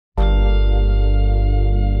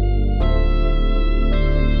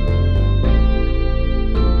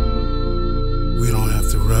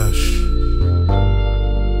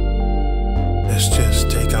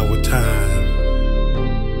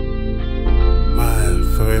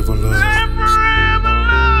forever love.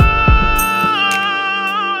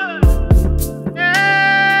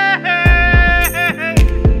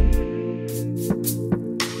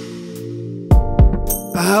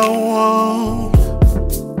 I want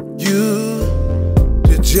you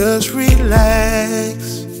to just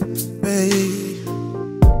relax, babe,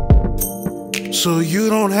 so you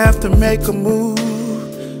don't have to make a move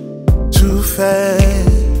too fast.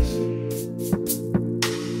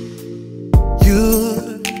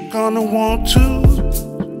 You're gonna want to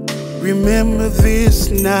remember this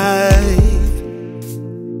night.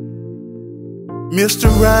 Mr.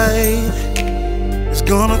 Wright is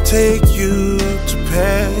gonna take you to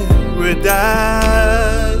paradise.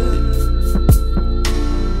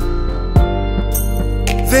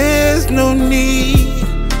 There's no need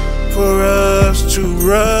for us to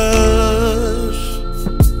rush.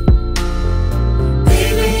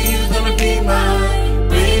 Baby, you're gonna be mine.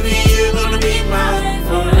 Baby, you're gonna be mine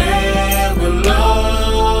forever,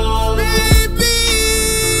 Lord.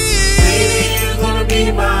 Baby, you're gonna be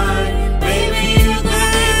mine. Baby, you're gonna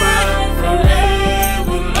be mine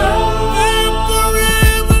forever, Lord.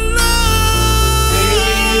 Forever, Lord.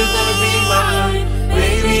 Baby, you're gonna be mine.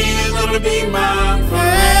 Baby, you're gonna be mine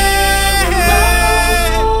forever,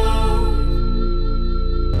 Lord.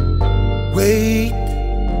 Wait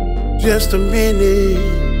just a minute.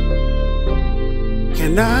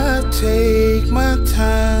 Can I take my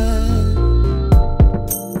time?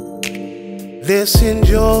 Let's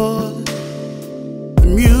enjoy the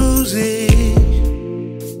music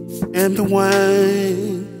and the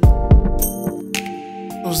wine.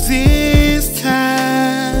 'Cause this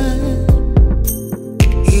time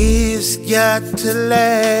it's got to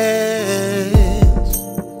last.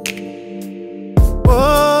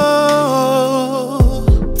 Oh,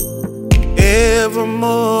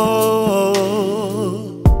 evermore.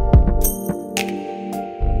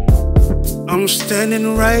 I'm standing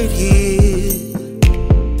right here,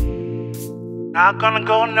 not gonna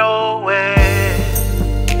go nowhere.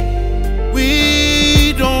 We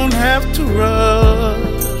don't have to rush.